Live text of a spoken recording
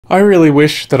I really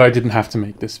wish that I didn't have to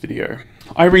make this video.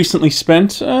 I recently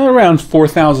spent around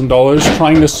 $4,000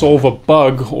 trying to solve a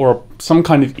bug or some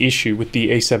kind of issue with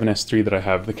the A7S III that I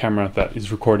have, the camera that is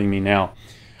recording me now.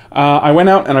 I went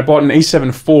out and I bought an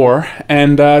A7IV,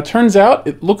 and turns out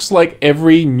it looks like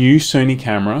every new Sony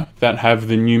camera that have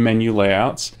the new menu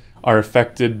layouts are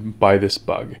affected by this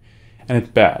bug, and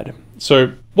it's bad.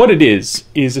 So what it is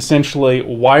essentially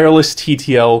wireless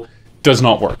TTL does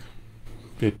not work.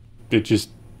 It just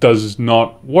does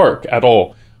not work at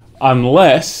all,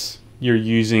 unless you're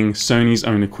using Sony's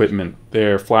own equipment,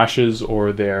 their flashes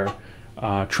or their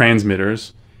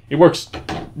transmitters. It works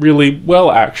really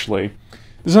well, actually.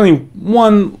 There's only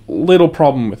one little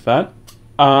problem with that.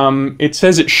 It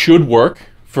says it should work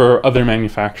for other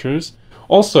manufacturers.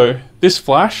 Also, this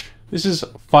flash, this is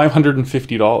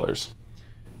 $550.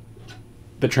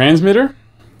 The transmitter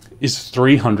is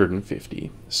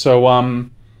 $350. So,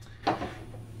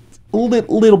 a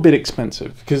little bit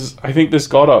expensive, because I think this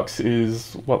Godox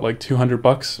is, what, like 200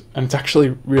 bucks? And it's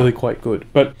actually really quite good.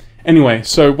 But anyway,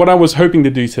 so what I was hoping to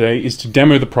do today is to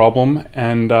demo the problem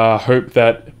and hope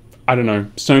that, I don't know,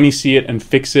 Sony see it and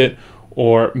fix it,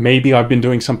 or maybe I've been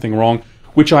doing something wrong,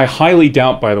 which I highly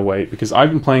doubt, by the way, because I've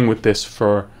been playing with this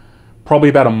for probably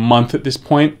about a month at this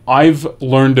point. I've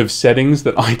learned of settings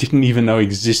that I didn't even know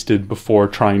existed before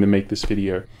trying to make this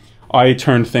video. I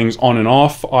turned things on and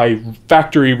off. I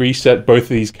factory reset both of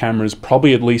these cameras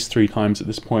probably at least 3 times at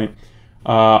this point.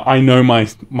 I know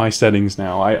my settings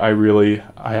now.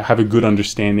 I have a good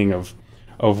understanding of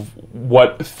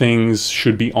what things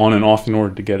should be on and off in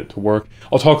order to get it to work.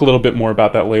 I'll talk a little bit more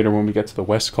about that later when we get to the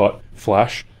Westcott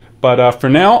flash. But for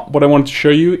now, what I wanted to show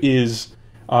you is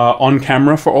on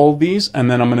camera for all of these, and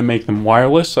then I'm going to make them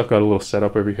wireless. I've got a little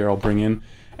setup over here I'll bring in,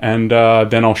 and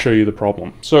then I'll show you the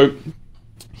problem. So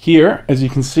here, as you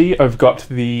can see, I've got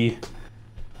the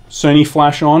Sony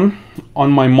flash on.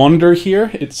 On my monitor here,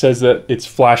 it says that it's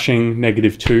flashing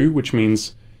 -2, which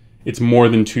means it's more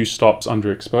than 2 stops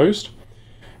underexposed.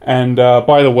 And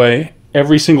by the way,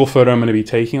 every single photo I'm going to be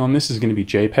taking on this is going to be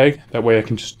JPEG. That way I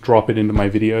can just drop it into my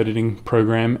video editing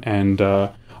program, and I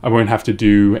won't have to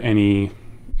do any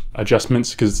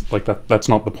adjustments, because like that's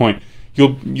not the point.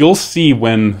 You'll see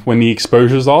when the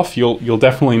exposure's off. You'll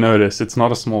definitely notice it's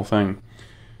not a small thing.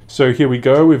 So here we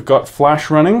go. We've got flash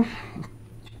running.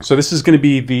 So this is going to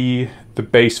be the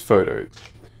base photo.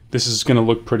 This is going to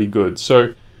look pretty good.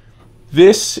 So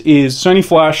this is Sony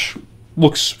flash.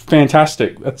 Looks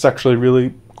fantastic. That's actually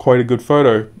really quite a good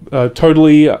photo.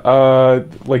 Totally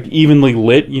like evenly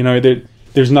lit. You know,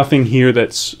 there's nothing here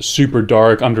that's super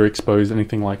dark, underexposed,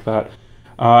 anything like that.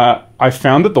 I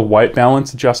found that the white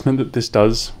balance adjustment that this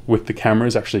does with the camera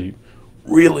is actually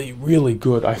really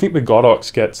good. I think the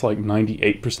Godox gets like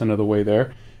 98% of the way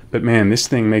there. But man, this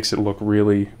thing makes it look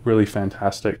really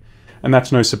fantastic. And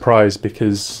that's no surprise,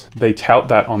 because they tout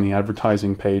that on the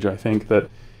advertising page. I think that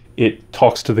it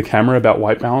talks to the camera about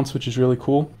white balance, which is really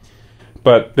cool.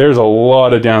 But there's a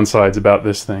lot of downsides about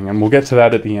this thing, and we'll get to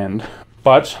that at the end.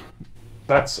 But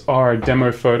that's our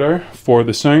demo photo for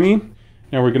the Sony.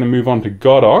 Now we're going to move on to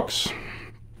Godox.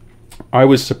 I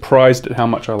was surprised at how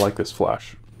much I like this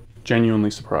flash. Genuinely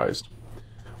surprised.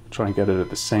 I'll try and get it at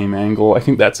the same angle. I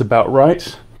think that's about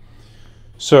right.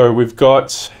 So we've got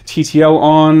TTL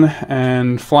on,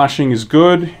 and flashing is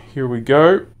good. Here we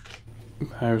go.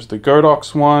 There's the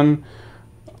Godox one.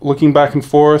 Looking back and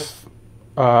forth.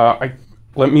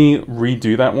 Let me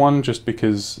redo that one just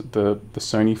because the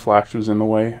Sony flash was in the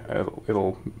way.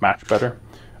 It'll match better.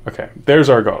 Okay, there's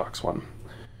our Godox one.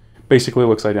 Basically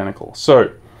looks identical. So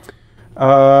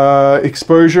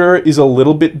exposure is a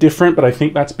little bit different, but I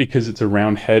think that's because it's a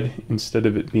round head instead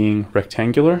of it being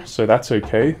rectangular. So that's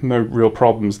okay. No real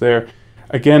problems there.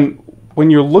 Again, when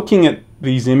you're looking at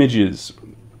these images,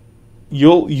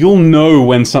 you'll know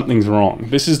when something's wrong.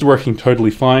 This is working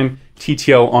totally fine.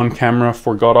 TTL on camera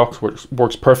for Godox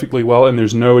works perfectly well, and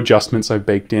there's no adjustments I've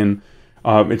baked in.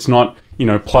 It's not, you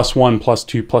know, +1,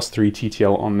 +2, +3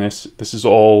 TTL on this. This is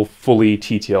all fully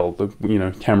TTL, the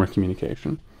camera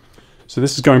communication. So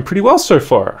this is going pretty well so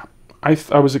far.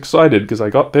 I was excited because I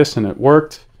got this and it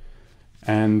worked,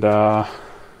 and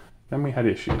then we had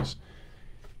issues.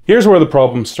 Here's where the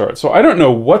problem starts. So I don't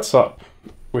know what's up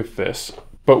with this,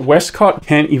 but Westcott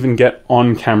can't even get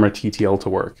on-camera TTL to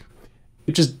work.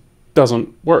 It just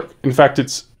doesn't work. In fact,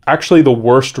 it's actually the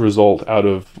worst result out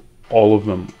of all of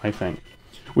them, I think,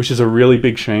 which is a really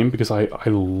big shame, because I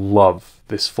love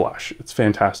this flash. It's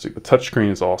fantastic. The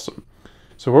touchscreen is awesome.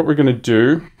 So what we're going to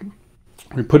do,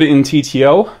 we put it in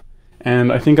TTL,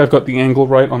 and I think I've got the angle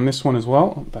right on this one as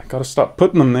well. I got to stop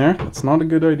putting them there. That's not a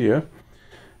good idea.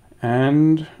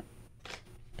 And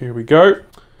here we go.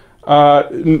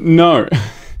 No.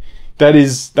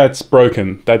 That's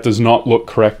broken. That does not look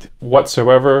correct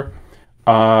whatsoever.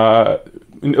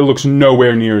 It looks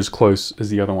nowhere near as close as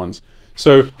the other ones.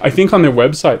 So I think on their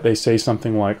website they say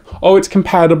something like, oh, it's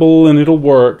compatible and it'll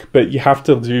work, but you have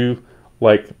to do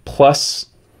like plus,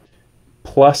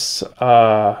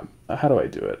 how do I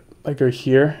do it? I go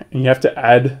here and you have to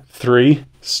add 3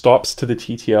 stops to the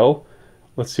TTL.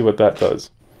 Let's see what that does.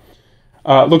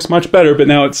 It looks much better, but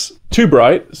now it's too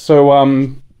bright.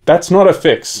 So that's not a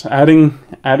fix.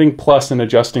 Adding plus and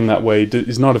adjusting that way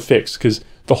is not a fix, because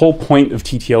the whole point of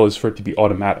TTL is for it to be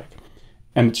automatic.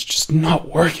 And it's just not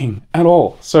working at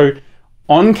all. So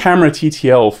on-camera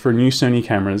TTL for new Sony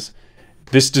cameras,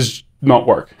 this does not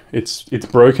work. It's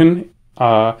broken,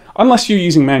 unless you're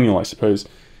using manual, I suppose.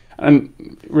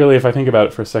 And really, if I think about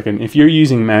it for a second, if you're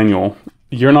using manual,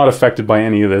 you're not affected by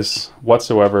any of this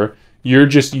whatsoever. You're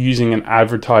just using an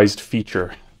advertised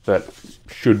feature that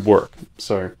should work.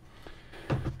 So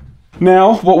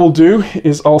now what we'll do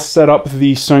is I'll set up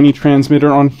the Sony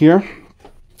transmitter on here.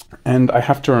 And I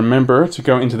have to remember to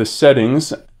go into the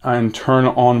settings and turn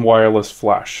on wireless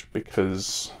flash,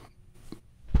 because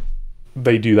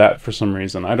they do that for some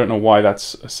reason. I don't know why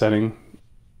that's a setting.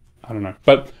 I don't know.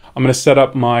 But I'm going to set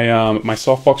up my, my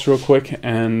softbox real quick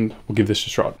and we'll give this a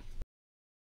shot.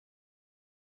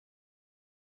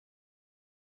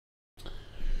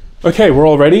 Okay, we're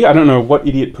all ready. I don't know what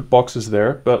idiot put boxes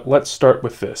there, but let's start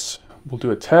with this. We'll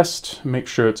do a test, make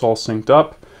sure it's all synced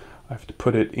up. I have to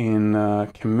put it in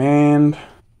command.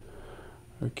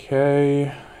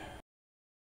 Okay.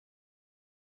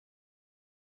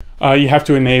 You have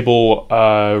to enable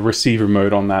receiver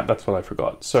mode on that. That's what I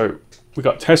forgot. So we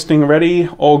got testing ready.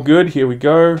 All good. Here we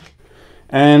go.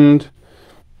 And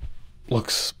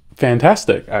looks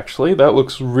fantastic, actually. That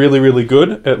looks really, really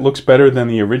good. It looks better than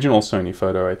the original Sony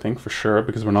photo, I think, for sure,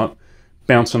 because we're not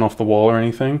bouncing off the wall or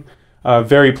anything.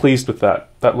 Very pleased with that.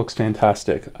 That looks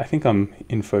fantastic. I think I'm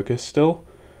in focus still.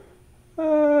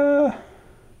 A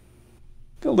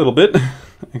little bit.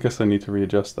 I guess I need to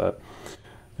readjust that.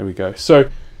 There we go. So,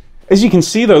 as you can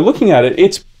see though, looking at it,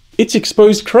 it's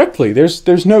exposed correctly.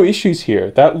 There's no issues here.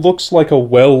 That looks like a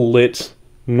well-lit,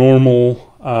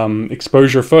 normal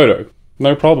exposure photo.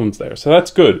 No problems there. So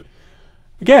that's good.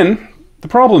 Again, the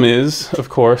problem is, of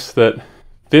course, that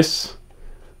this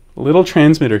little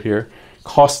transmitter here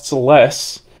costs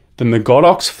less than the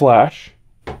Godox flash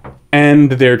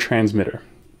and their transmitter.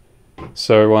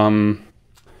 So,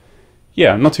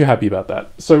 yeah, I'm not too happy about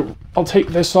that. So I'll take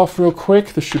this off real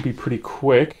quick. This should be pretty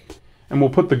quick. And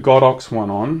we'll put the Godox one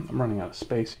on. I'm running out of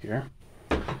space here.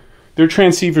 Their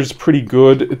transceiver is pretty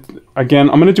good. Again,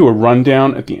 I'm going to do a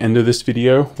rundown at the end of this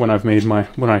video when I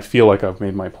feel like I've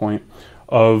made my point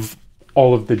of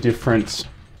all of the different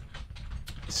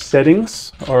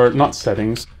settings, or not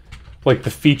settings, like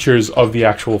the features of the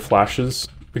actual flashes,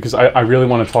 because I really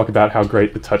want to talk about how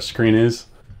great the touchscreen is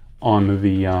on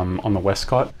the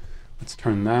Westcott. Let's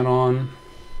turn that on.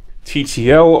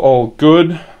 TTL, all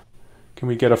good. Can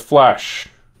we get a flash?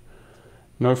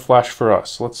 No flash for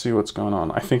us. Let's see what's going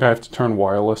on. I think I have to turn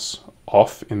wireless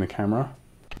off in the camera.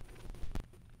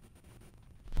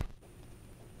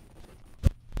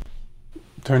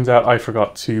 Turns out I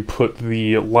forgot to put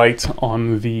the light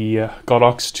on the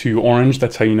Godox to orange.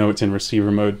 That's how you know it's in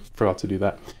receiver mode. Forgot to do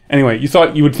that. Anyway,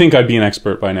 you would think I'd be an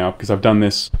expert by now, because I've done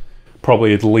this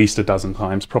probably at least a dozen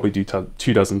times, probably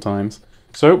 2 dozen times.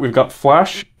 So we've got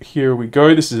flash. Here we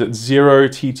go. This is at 0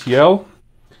 TTL.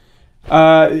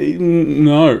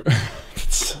 No,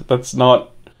 that's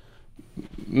not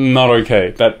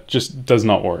okay. That just does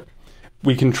not work.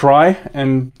 We can try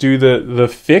and do the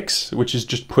fix, which is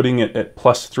just putting it at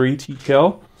 +3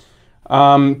 TTL.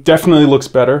 Definitely looks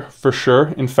better, for sure.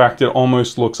 In fact, it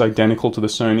almost looks identical to the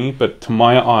Sony, but to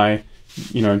my eye,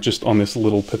 you know, just on this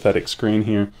little pathetic screen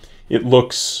here, it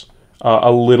looks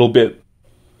a little bit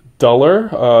duller,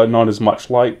 not as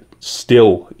much light,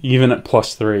 still, even at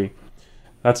 +3.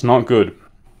 That's not good.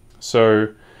 So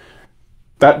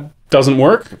that doesn't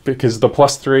work because the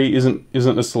 +3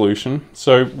 isn't a solution.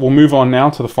 So we'll move on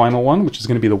now to the final one, which is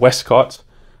going to be the Westcott.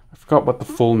 I forgot what the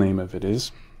full name of it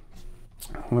is.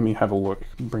 Let me have a look,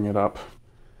 bring it up.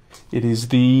 It is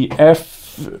the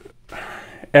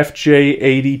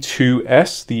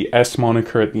FJ82S. The S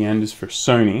moniker at the end is for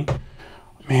Sony.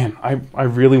 Man, I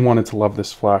really wanted to love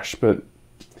this flash, but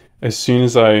as soon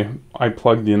as I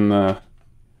plugged in the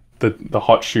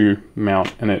hot shoe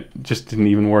mount and it just didn't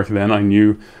even work then, I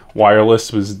knew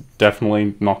wireless was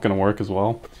definitely not going to work as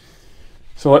well.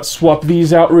 So let's swap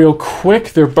these out real quick.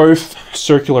 They're both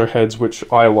circular heads, which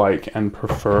I like and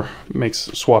prefer. Makes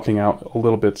swapping out a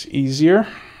little bit easier.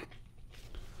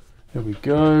 There we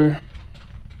go.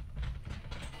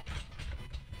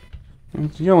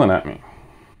 It's yelling at me.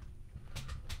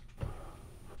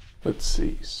 Let's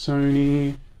see,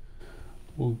 Sony,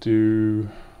 we'll do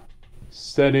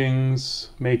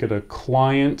settings, make it a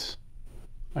client.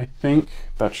 I think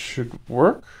that should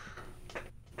work.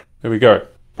 There we go,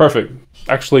 perfect.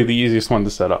 Actually the easiest one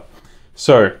to set up.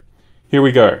 So here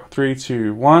we go, 3,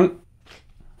 2, 1,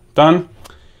 done.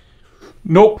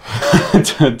 Nope,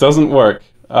 it doesn't work.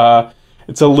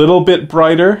 It's a little bit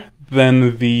brighter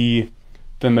than the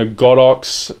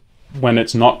Godox when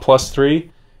it's not +3.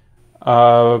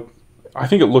 I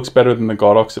think it looks better than the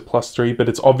Godox at +3, but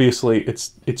it's obviously,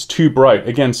 it's too bright.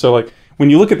 Again, so like, when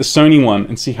you look at the Sony one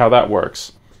and see how that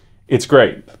works, it's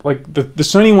great. Like, the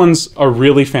Sony ones are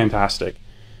really fantastic.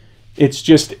 It's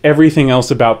just everything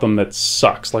else about them that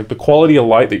sucks. Like, the quality of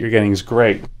light that you're getting is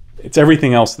great. It's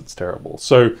everything else that's terrible.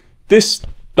 So, this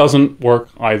doesn't work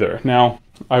either. Now,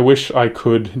 I wish I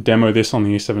could demo this on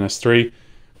the A7S III,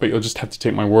 but you'll just have to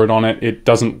take my word on it. It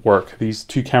doesn't work. These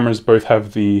two cameras both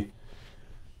have the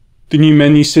new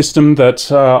menu system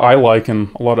that I like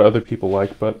and a lot of other people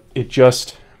like, but it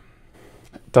just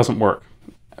doesn't work.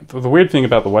 The weird thing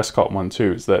about the Westcott one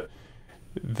too is that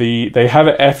they have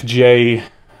an FJ,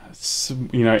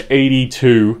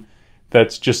 82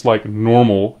 that's just like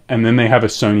normal, and then they have a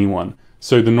Sony one.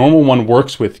 So the normal one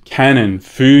works with Canon,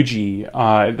 Fuji,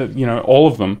 all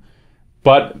of them,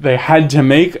 but they had to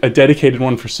make a dedicated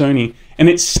one for Sony, and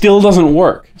it still doesn't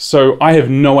work. So I have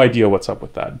no idea what's up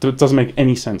with that. It doesn't make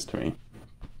any sense to me.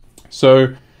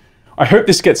 So I hope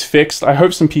this gets fixed. I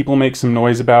hope some people make some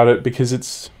noise about it, because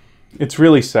it's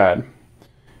really sad.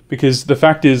 Because the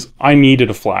fact is, I needed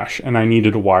a flash, and I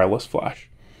needed a wireless flash.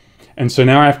 And so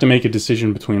now I have to make a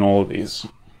decision between all of these.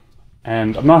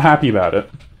 And I'm not happy about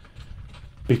it,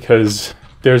 because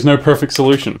there's no perfect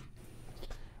solution.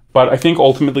 But I think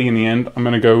ultimately in the end, I'm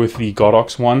going to go with the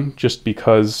Godox one, just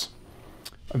because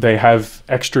they have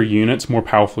extra units, more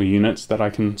powerful units that I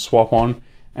can swap on.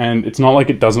 And it's not like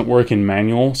it doesn't work in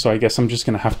manual, so I guess I'm just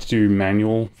going to have to do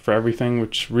manual for everything,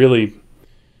 which really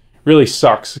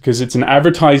sucks, because it's an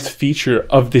advertised feature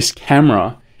of this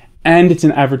camera, and it's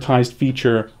an advertised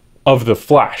feature of the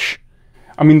flash.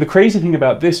 I mean, the crazy thing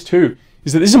about this too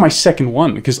is that this is my second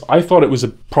one, because I thought it was a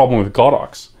problem with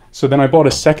Godox. So then I bought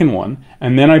a second one,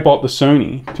 and then I bought the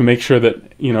Sony to make sure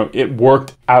that, it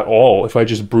worked at all if I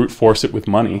just brute force it with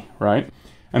money, right?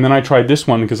 And then I tried this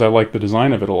one because I like the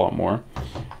design of it a lot more.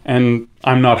 And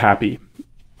I'm not happy.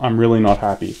 I'm really not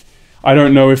happy. I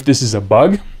don't know if this is a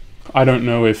bug. I don't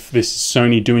know if this is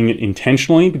Sony doing it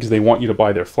intentionally because they want you to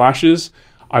buy their flashes.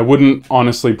 I wouldn't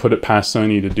honestly put it past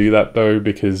Sony to do that though,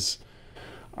 because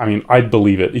I mean, I'd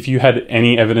believe it. If you had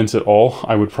any evidence at all,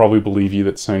 I would probably believe you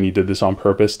that Sony did this on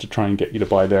purpose to try and get you to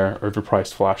buy their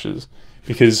overpriced flashes.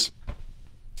 Because,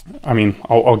 I mean,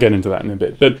 I'll get into that in a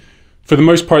bit. But for the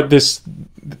most part,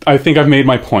 I think I've made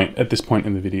my point at this point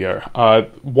in the video.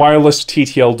 Wireless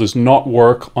TTL does not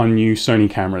work on new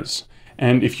Sony cameras.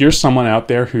 And if you're someone out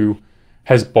there who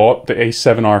has bought the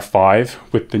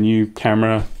A7R5 with the new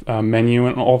camera menu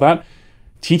and all that,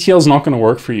 TTL is not going to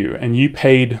work for you. And you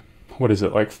paid, what is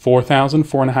it, like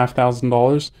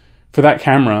 $4,500 for that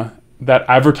camera that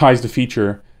advertised a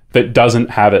feature that doesn't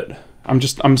have it.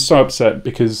 I'm so upset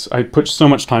because I put so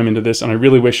much time into this, and I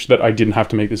really wish that I didn't have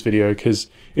to make this video because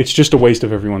it's just a waste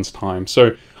of everyone's time.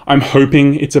 So I'm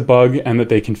hoping it's a bug and that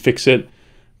they can fix it,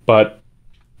 but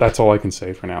that's all I can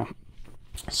say for now.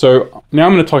 So now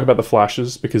I'm going to talk about the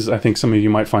flashes because I think some of you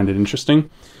might find it interesting.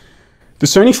 The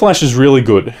Sony flash is really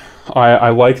good. I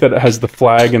like that it has the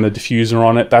flag and the diffuser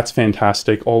on it. That's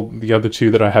fantastic. All the other two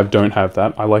that I have don't have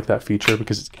that. I like that feature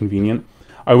because it's convenient.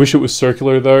 I wish it was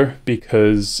circular though,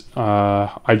 because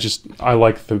I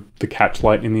like the catch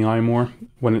light in the eye more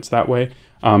when it's that way.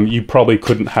 You probably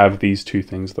couldn't have these two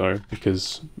things though,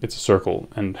 because it's a circle,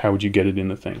 and how would you get it in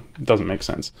the thing? It doesn't make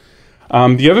sense.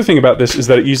 The other thing about this is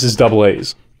that it uses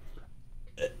AA's.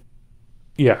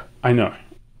 Yeah, I know.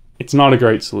 It's not a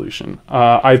great solution.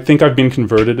 I think I've been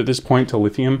converted at this point to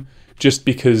lithium just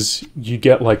because you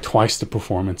get like twice the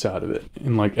performance out of it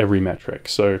in like every metric.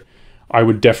 So I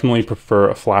would definitely prefer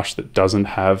a flash that doesn't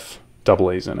have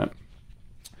AA's in it.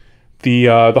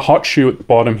 The hot shoe at the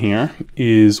bottom here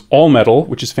is all metal,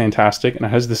 which is fantastic, and it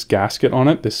has this gasket on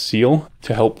it, this seal,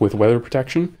 to help with weather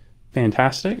protection.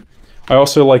 Fantastic. I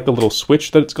also like the little switch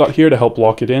that it's got here to help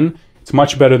lock it in. It's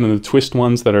much better than the twist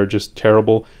ones that are just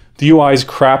terrible. The UI is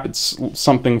crap. It's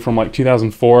something from like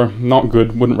 2004. Not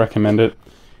good. Wouldn't recommend it.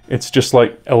 It's just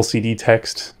like LCD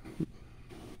text.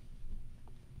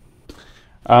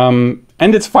 And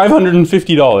it's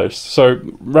 $550. So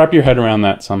wrap your head around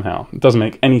that somehow. It doesn't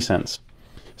make any sense.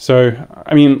 So,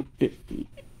 I mean,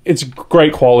 it's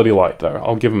great quality light though,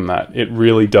 I'll give them that. It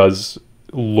really does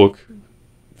look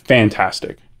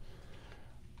fantastic.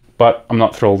 But I'm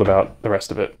not thrilled about the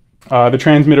rest of it. The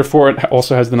transmitter for it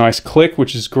also has the nice click,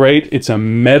 which is great. It's a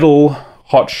metal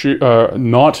hot shoe,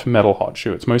 not metal hot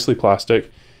shoe, it's mostly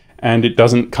plastic, and it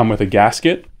doesn't come with a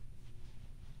gasket,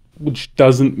 which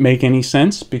doesn't make any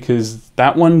sense because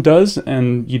that one does,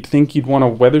 and you'd think you'd want to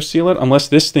weather seal it, unless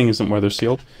this thing isn't weather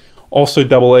sealed. Also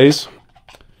double A's,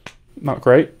 not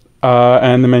great.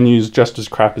 And the menu's just as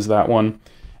crap as that one,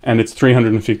 and it's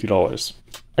 $350.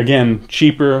 Again,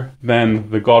 cheaper than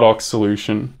the Godox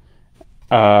solution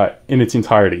in its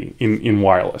entirety in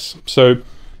wireless. So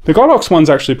the Godox one's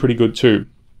actually pretty good too.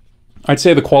 I'd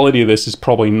say the quality of this is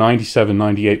probably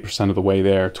 97–98% of the way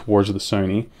there towards the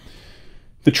Sony.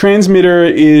 The transmitter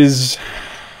is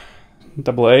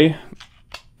AA,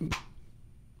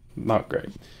 not great.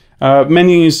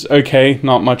 Menu's okay,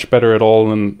 not much better at all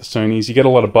than the Sony's. You get a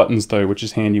lot of buttons though, which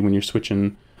is handy when you're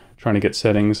switching, trying to get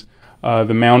settings.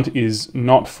 The mount is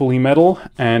not fully metal,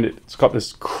 and it's got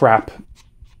this crap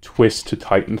twist to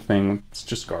tighten thing. It's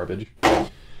just garbage.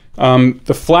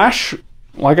 The flash,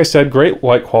 like I said, great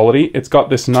light quality. It's got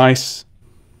this nice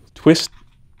twist,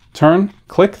 turn,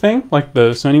 click thing, like the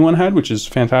Sony one had, which is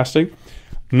fantastic.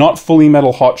 Not fully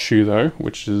metal hot shoe though,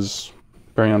 which is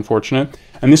very unfortunate.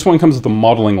 And this one comes with a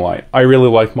modeling light. I really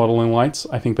like modeling lights.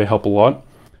 I think they help a lot.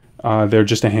 They're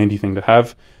just a handy thing to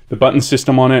have. The button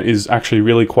system on it is actually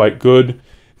really quite good.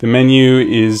 The menu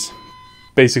is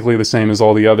basically the same as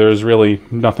all the others, really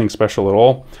nothing special at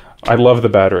all. I love the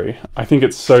battery. I think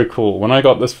it's so cool. When I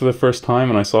got this for the first time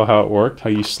and I saw how it worked, how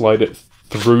you slide it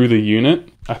through the unit,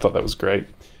 I thought that was great.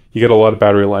 You get a lot of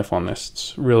battery life on this.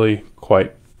 It's really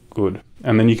quite good.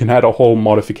 And then you can add a whole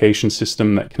modification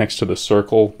system that connects to the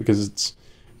circle because it's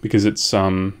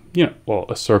you know, well,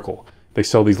 a circle. They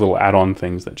sell these little add-on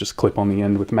things that just clip on the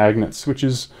end with magnets, which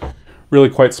is really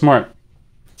quite smart.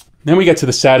 Then we get to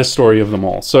the saddest story of them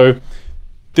all. So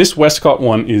this Westcott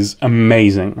one is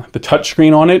amazing. The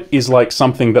touchscreen on it is like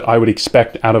something that I would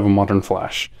expect out of a modern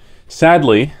flash.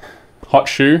 Sadly, hot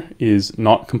shoe is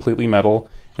not completely metal,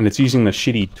 and it's using the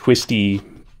shitty twisty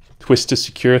twist to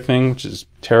secure thing, which is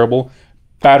terrible.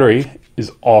 Battery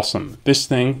is awesome. This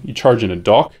thing, you charge in a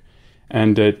dock,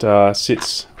 and it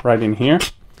sits right in here.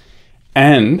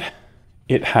 And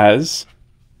it has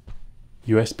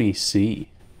USB-C.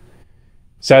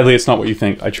 Sadly, it's not what you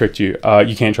think. I tricked you.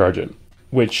 You can't charge it,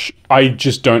 which I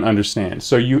just don't understand.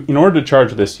 So in order to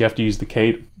charge this, you have to use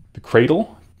the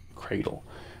cradle,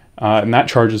 and that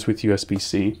charges with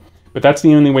USB-C. But that's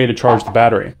the only way to charge the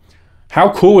battery.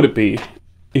 How cool would it be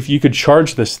if you could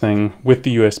charge this thing with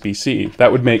the USB-C?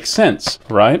 That would make sense,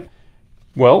 right?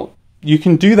 Well, you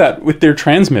can do that with their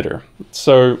transmitter.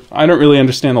 So I don't really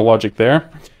understand the logic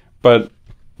there, but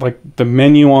like the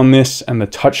menu on this and the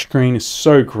touchscreen is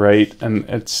so great, and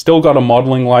it's still got a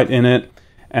modeling light in it,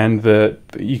 and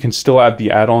you can still add the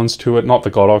add-ons to it, not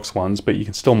the Godox ones, but you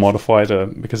can still modify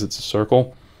it because it's a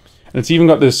circle. And it's even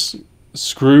got this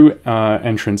screw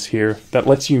entrance here that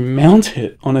lets you mount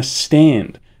it on a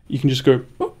stand. You can just go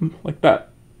boop, like that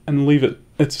and leave it.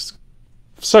 It's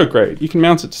so great. You can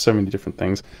mount it to so many different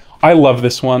things. I love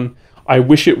this one. I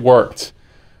wish it worked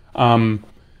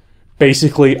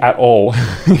basically at all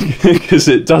because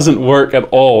it doesn't work at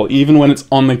all. Even when it's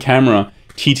on the camera,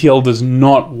 TTL does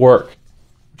not work,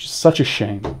 which is such a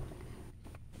shame.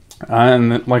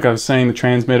 And like I was saying, the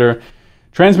transmitter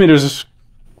is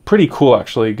pretty cool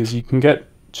actually, because you can get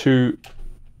 2,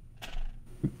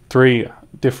 3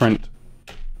 different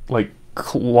like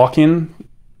lock-in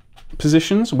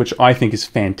positions, which I think is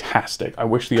fantastic. I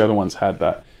wish the other ones had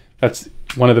that. That's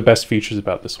one of the best features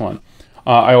about this one.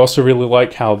 I also really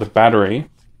like how the battery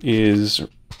is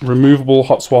removable,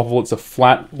 hot swappable. It's a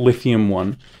flat lithium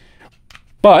one.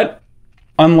 But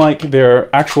unlike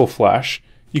their actual flash,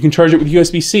 you can charge it with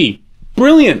USB-C.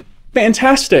 Brilliant!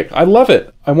 Fantastic! I love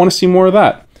it. I want to see more of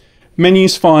that.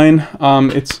 Menu's fine.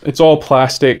 It's all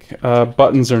plastic.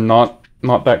 Buttons are not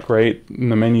that great.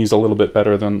 And the menu's a little bit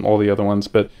better than all the other ones,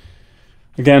 but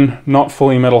again, not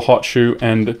fully metal hot shoe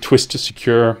and twist to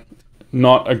secure.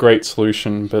 Not a great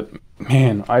solution, but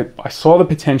man, I saw the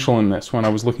potential in this when I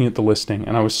was looking at the listing,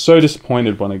 and I was so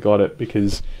disappointed when I got it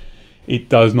because it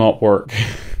does not work.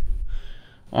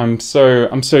 I'm so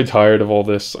tired of all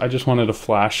this. I just wanted a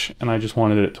flash, and I just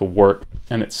wanted it to work,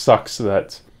 and it sucks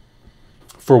that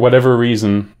for whatever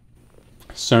reason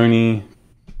Sony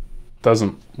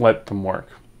doesn't let them work.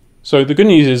 So the good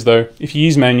news is though, if you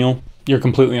use manual, you're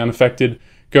completely unaffected.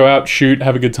 Go out, shoot,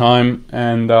 have a good time,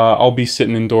 and I'll be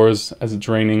sitting indoors as it's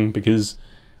raining because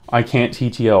I can't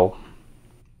TTL.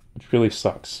 which really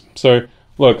sucks. So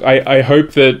look, I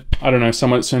hope that, I don't know,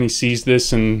 someone at Sony sees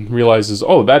this and realizes,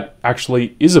 oh, that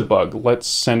actually is a bug. Let's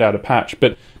send out a patch.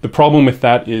 But the problem with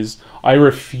that is I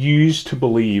refuse to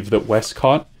believe that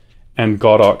Westcott and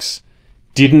Godox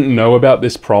didn't know about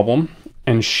this problem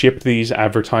and shipped these,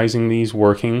 advertising these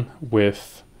working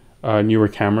with newer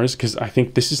cameras, because I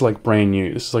think this is like brand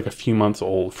new. This is like a few months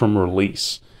old from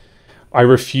release. I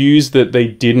refuse that they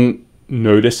didn't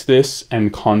notice this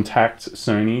and contact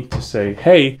Sony to say,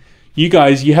 hey, you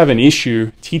guys, you have an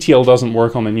issue. TTL doesn't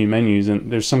work on the new menus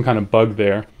and there's some kind of bug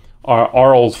there.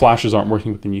 Our old flashes aren't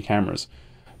working with the new cameras.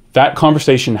 That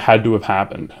conversation had to have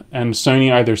happened. And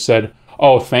Sony either said,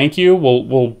 oh, thank you,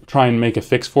 we'll try and make a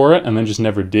fix for it, and then just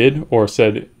never did, or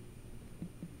said,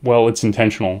 well, it's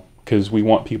intentional because we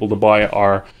want people to buy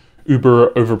our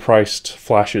uber overpriced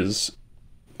flashes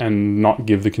and not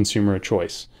give the consumer a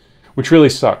choice, which really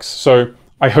sucks. So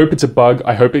I hope it's a bug.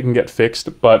 I hope it can get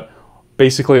fixed, but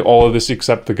basically all of this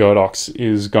except the Godox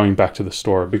is going back to the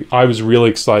store. I was really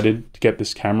excited to get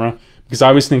this camera because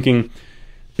I was thinking,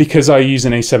 because I use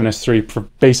an A7S III for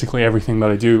basically everything that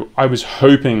I do, I was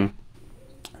hoping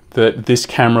that this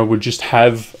camera would just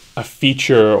have a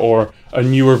feature or a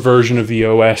newer version of the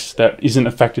OS that isn't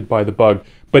affected by the bug,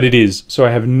 but it is. So I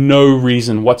have no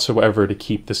reason whatsoever to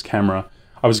keep this camera.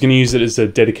 I was going to use it as a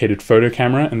dedicated photo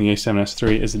camera and the A7S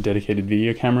III as a dedicated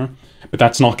video camera, but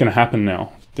that's not going to happen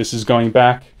now. This is going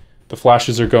back. The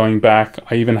flashes are going back.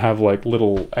 I even have like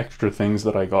little extra things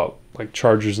that I got, like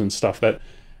chargers and stuff that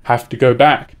have to go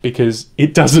back because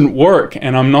it doesn't work.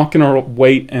 And I'm not going to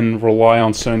wait and rely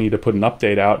on Sony to put an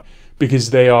update out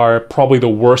because they are probably the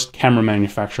worst camera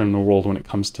manufacturer in the world when it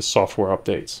comes to software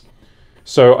updates.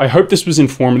 So I hope this was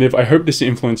informative. I hope this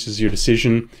influences your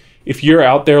decision. If you're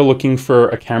out there looking for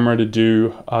a camera to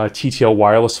do TTL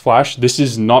wireless flash, this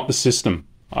is not the system.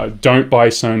 Don't buy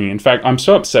Sony. In fact, I'm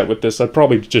so upset with this, I'd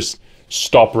probably just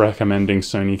stop recommending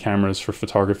Sony cameras for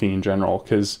photography in general,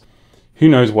 because who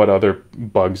knows what other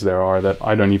bugs there are that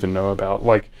I don't even know about.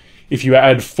 Like, if you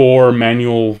add 4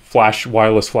 manual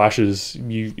wireless flashes,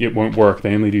 it won't work.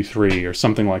 They only do 3 or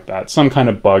something like that. Some kind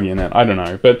of bug in it. I don't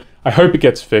know. But I hope it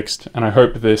gets fixed, and I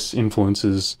hope this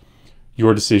influences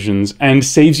your decisions and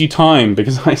saves you time,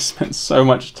 because I spent so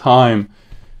much time,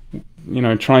 you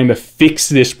know, trying to fix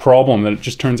this problem that it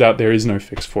just turns out there is no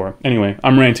fix for. Anyway,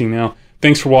 I'm ranting now.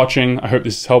 Thanks for watching. I hope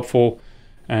this is helpful,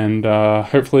 and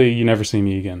hopefully you never see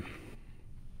me again.